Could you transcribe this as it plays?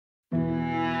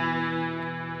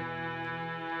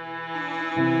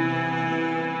If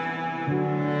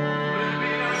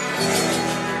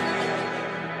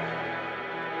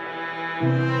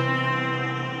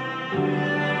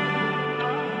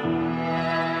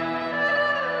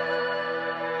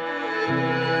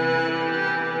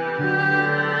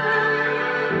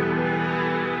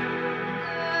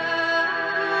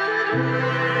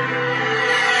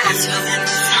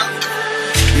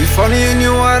only you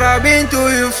knew what I've been through,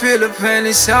 you feel the pain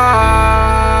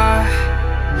inside.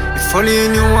 If only you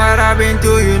knew what I've been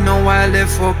through, you know I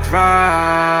live for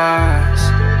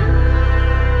Christ.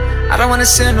 I don't wanna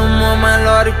sin no more, my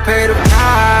Lord, He paid the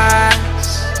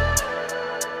price.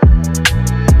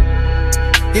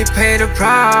 He paid the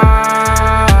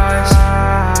price.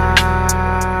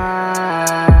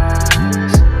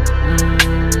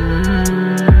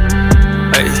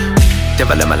 Hey,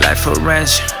 devil let my life for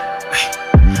ransom.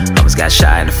 Almost got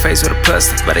shot in the face with a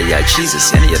pistol, but I had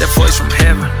Jesus and he had a voice from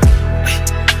heaven.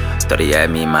 Thought he had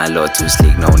me, my Lord, too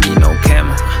sleek, no need no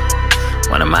camera.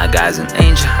 One of my guys an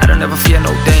angel, I don't ever fear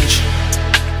no danger.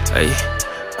 Hey,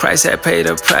 Christ had paid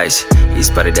the price, He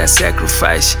spotted that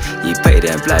sacrifice. He paid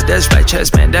in blood, that's right,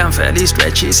 chest man down, fell, He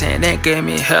stretched His hand and gave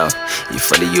me help. If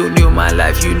only you knew my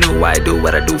life, you knew I do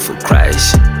what I do for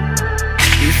Christ.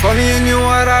 If only you knew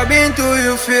what I've been through,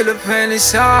 you feel the pain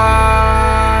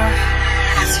inside.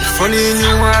 If only you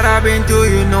knew what I've been through,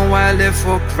 you know I live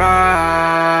for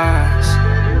Christ.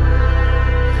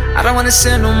 I don't wanna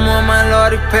sin no more, my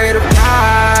Lord, He paid the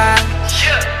price.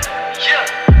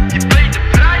 He paid the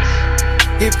price.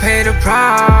 He paid the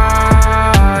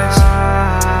price.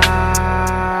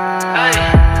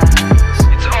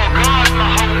 It's all God, my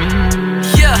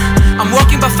homie. Yeah, I'm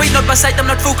walking by faith, not by sight. I'm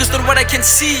not focused on what I can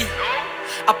see.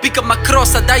 I pick up my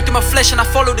cross, I die to my flesh and I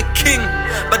follow the King.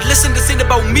 But listen, this ain't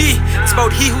about me, it's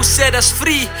about He who set us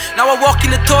free. Now I walk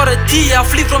in authority, I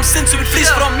flee from sin so it flees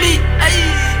from me.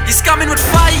 He's coming with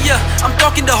fire, I'm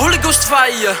talking the Holy Ghost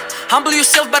fire. Humble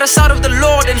yourself by the side of the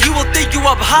Lord and He will take you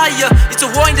up higher. It's a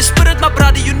war in the spirit, my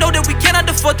brother, you know that we cannot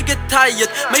afford to get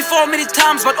tired. May fall many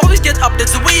times, but always get up,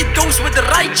 that's the way it goes with the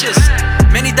righteous.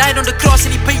 Many died on the cross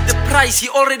and He paid the price.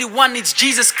 He already won, it's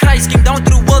Jesus Christ. Came down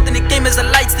to the world and He came as a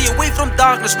light. Stay away from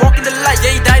darkness, walk in the light.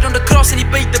 Yeah, He died on the cross and He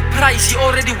paid the price. He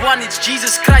already won, it's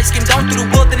Jesus Christ. Came down to the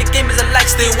world and He came as a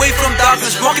light. Stay away from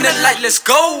darkness, walk in the light, let's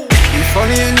go. If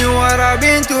only you knew what I've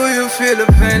been through, you feel the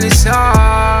pain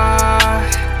inside.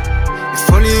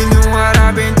 If only you knew what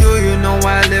I've been through, you know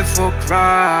I live for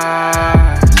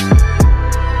Christ.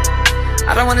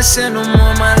 I don't wanna sin no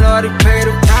more, my Lord, He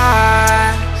paid the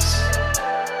price.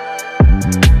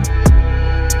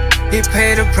 He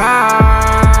paid the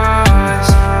price.